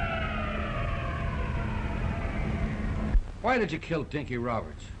 Why did you kill Dinky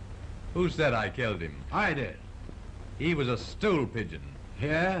Roberts? Who said I killed him? I did. He was a stool pigeon.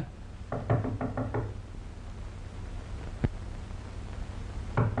 Yeah?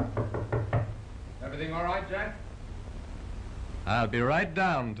 Everything all right, Jack? I'll be right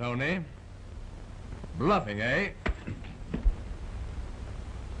down, Tony. Bluffing, eh?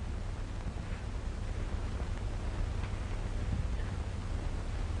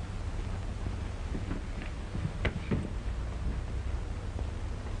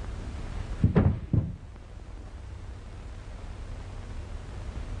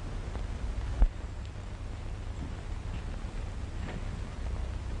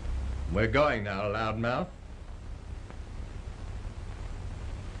 We're going now, loudmouth.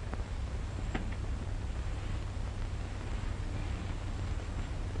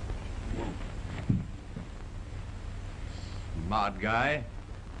 Smart guy.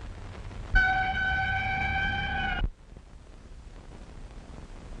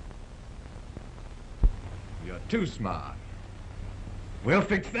 You're too smart. We'll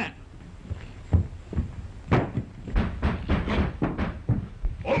fix that.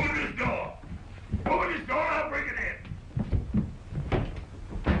 Open this door.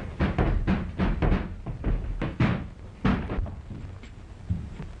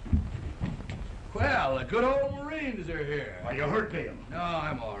 Well, the good old Marines are here. Are you hurt, Dale? No,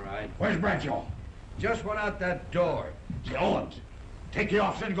 I'm all right. Where's Bradshaw? Just went out that door. See, Owens, take the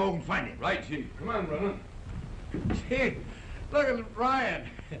officer and go and find him. Right, Chief. Come on, brother. Gee, look at Bryant.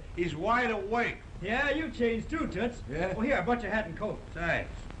 He's wide awake. Yeah, you changed too, Toots. Yeah? Oh, here, I brought your hat and coat.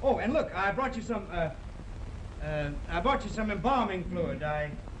 Thanks. Oh, and look, I brought you some embalming fluid. I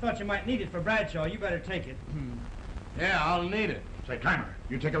thought you might need it for Bradshaw. You better take it. Yeah, I'll need it. Say, Clymer,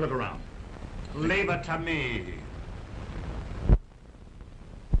 you take a look around. Leave it to me.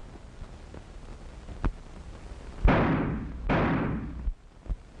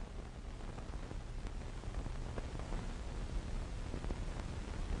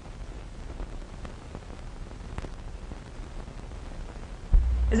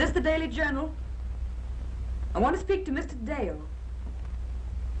 Is this the Daily Journal? I want to speak to Mr. Dale.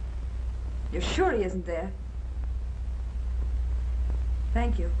 You're sure he isn't there?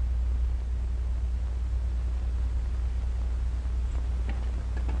 Thank you.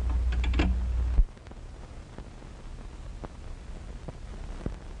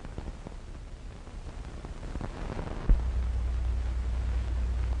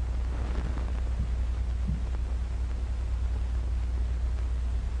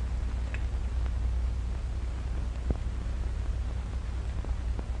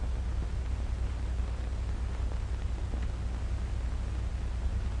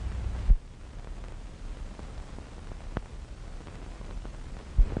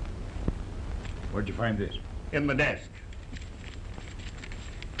 Where'd you find this? In the desk.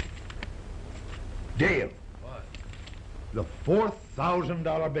 Dale. What? The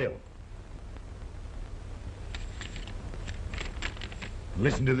 $4,000 bill.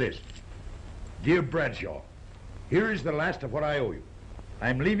 Listen to this. Dear Bradshaw, here is the last of what I owe you.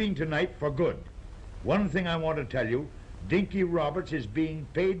 I'm leaving tonight for good. One thing I want to tell you, Dinky Roberts is being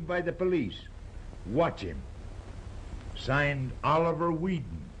paid by the police. Watch him. Signed, Oliver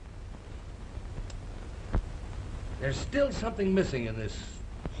Whedon. There's still something missing in this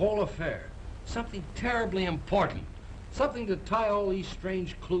whole affair. Something terribly important. Something to tie all these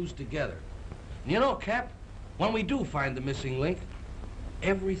strange clues together. And you know, Cap, when we do find the missing link,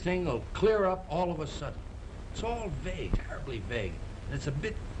 everything will clear up all of a sudden. It's all vague, terribly vague. And it's a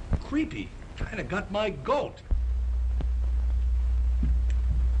bit creepy. Kind of got my goat.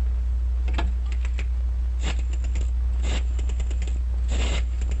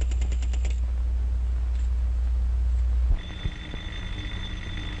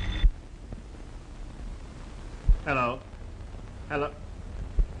 Hello. Hello.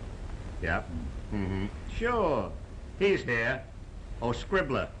 Yeah. Mm-hmm. Sure. He's here. Oh,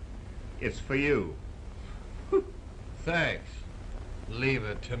 Scribbler. It's for you. Thanks. Leave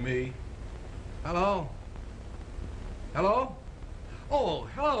it to me. Hello? Hello? Oh,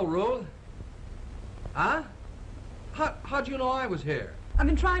 hello, Ruth. Huh? How'd you know I was here? I've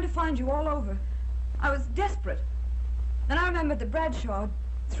been trying to find you all over. I was desperate. Then I remembered that Bradshaw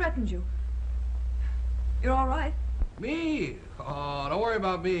threatened you. You're all right? Me? Oh, don't worry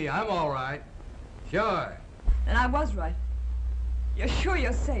about me. I'm all right. Sure. Then I was right. You're sure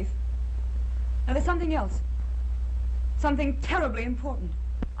you're safe. Now there's something else. Something terribly important.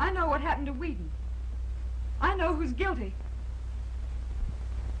 I know what happened to Whedon. I know who's guilty.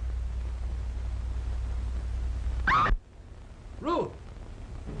 Ruth!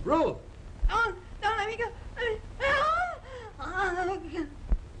 Ruth! Oh, don't let me go.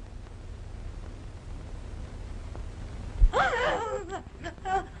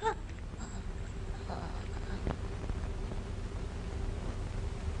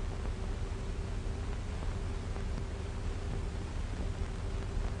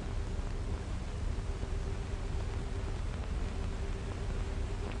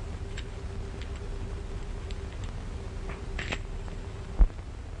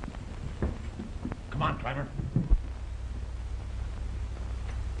 Come on, Clymer.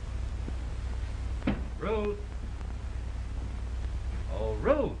 Ruth. Oh,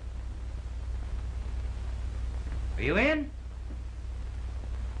 Ruth. Are you in?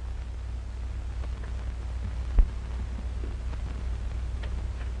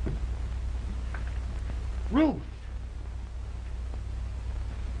 Ruth.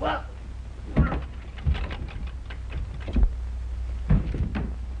 Well.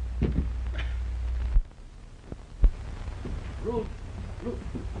 Ruth. Ruth.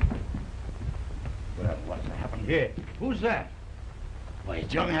 Well, what's happened here? Who's that? Why,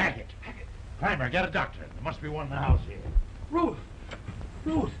 it's young Hackett. Hackett. Clymer, get a doctor. There must be one in the house here. Ruth.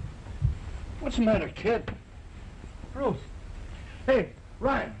 Ruth. What's the matter, kid? Ruth. Hey,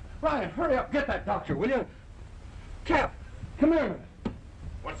 Ryan. Ryan, hurry up. Get that doctor, will you? Cap, come here.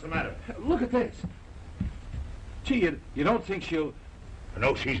 What's What's the matter? Look at this. Gee, you don't think she'll...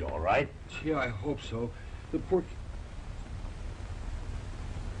 No, she's all right. Gee, I hope so. The poor...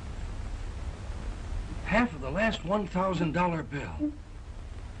 Half of the last $1,000 bill.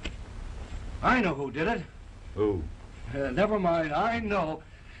 I know who did it. Who? Never mind, I know.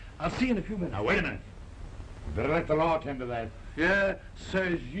 I'll see you in a few minutes. Now, wait a minute. You better let the law attend to that. Yeah,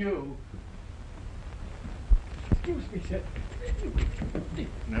 says you. Excuse me, sir.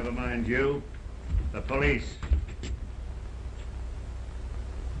 Never mind you. The police.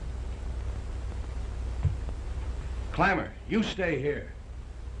 Clymer, you stay here.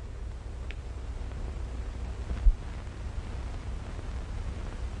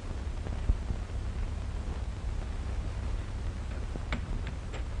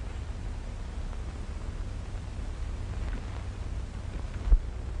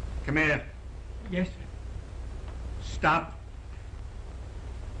 Come here. Yes, sir. Stop.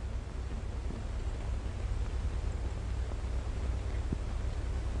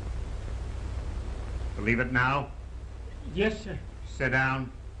 Believe it now? Yes, sir. Sit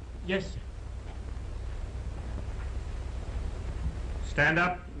down. Yes, sir. Stand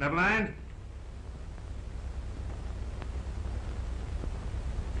up, Neverland.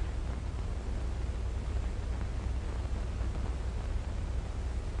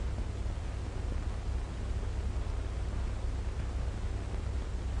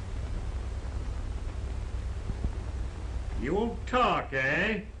 You won't talk,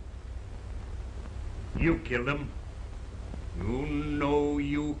 eh? You killed him. You know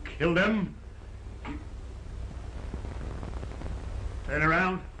you killed him. Turn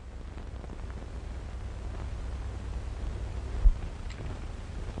around.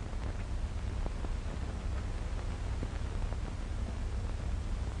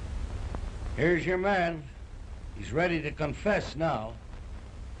 Here's your man. He's ready to confess now.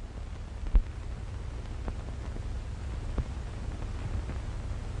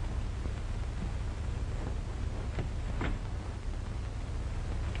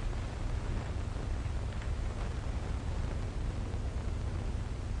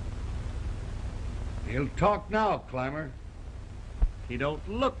 He'll talk now, Clymer. He don't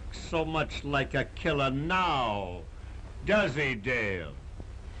look so much like a killer now, does he, Dale?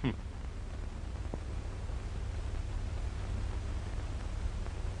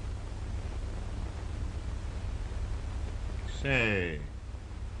 Say,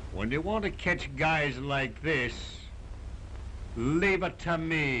 when you want to catch guys like this, leave it to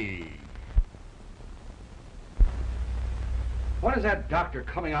me. When is that doctor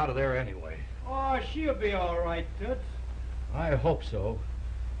coming out of there anyway? Oh, she'll be all right, Toots. I hope so.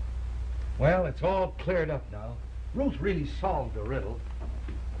 Well, it's all cleared up now. Ruth really solved the riddle.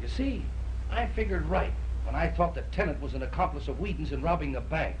 You see, I figured right when I thought that Tennant was an accomplice of Whedon's in robbing the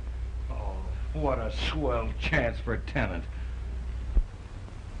bank. Oh, what a swell chance for Tennant.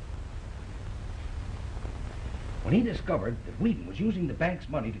 When he discovered that Whedon was using the bank's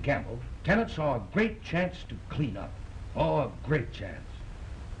money to gamble, Tennant saw a great chance to clean up. Oh, a great chance.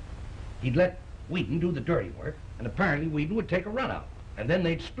 He'd let Whedon do the dirty work, and apparently Whedon would take a run out, and then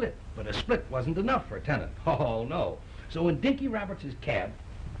they'd split. But a split wasn't enough for Tennant. Oh, no. So in Dinky Roberts' cab,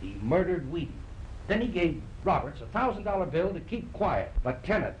 he murdered Whedon. Then he gave Roberts a $1,000 bill to keep quiet. But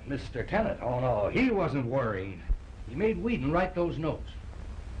Tennant, Mr. Tennant, oh, no, he wasn't worrying. He made Whedon write those notes.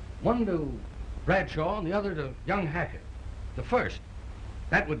 One to Bradshaw and the other to young Hackett. The first,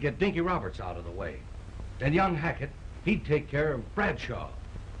 that would get Dinky Roberts out of the way. Then young Hackett, he'd take care of Bradshaw.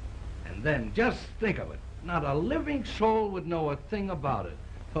 And then, just think of it, not a living soul would know a thing about it.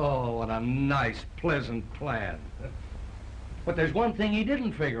 Oh, what a nice, pleasant plan. But there's one thing he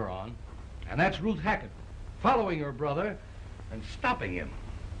didn't figure on, and that's Ruth Hackett, following her brother and stopping him.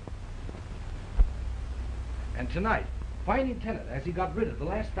 And tonight, finding Tennant as he got rid of the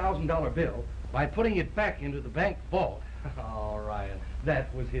last $1,000 bill by putting it back into the bank vault. Oh, Ryan,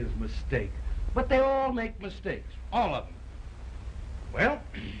 that was his mistake. But they all make mistakes, all of them. Well,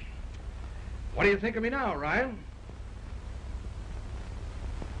 what do you think of me now, Ryan?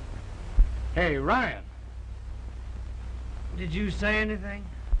 Hey, Ryan. Did you say anything?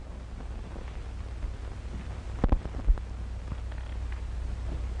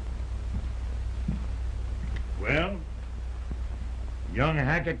 Well, young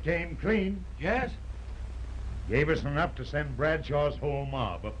Hackett came clean. Yes? Gave us enough to send Bradshaw's whole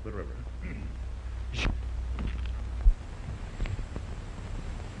mob up the river.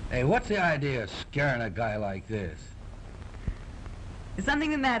 Hey, what's the idea of scaring a guy like this? Is something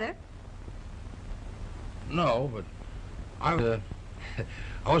the matter? No, but I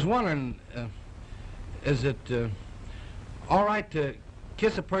was wondering, is it all right to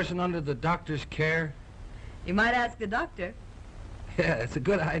kiss a person under the doctor's care? You might ask the doctor. Yeah, it's a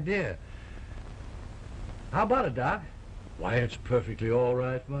good idea. How about it, Doc? Why, it's perfectly all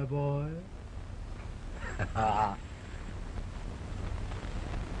right, my boy.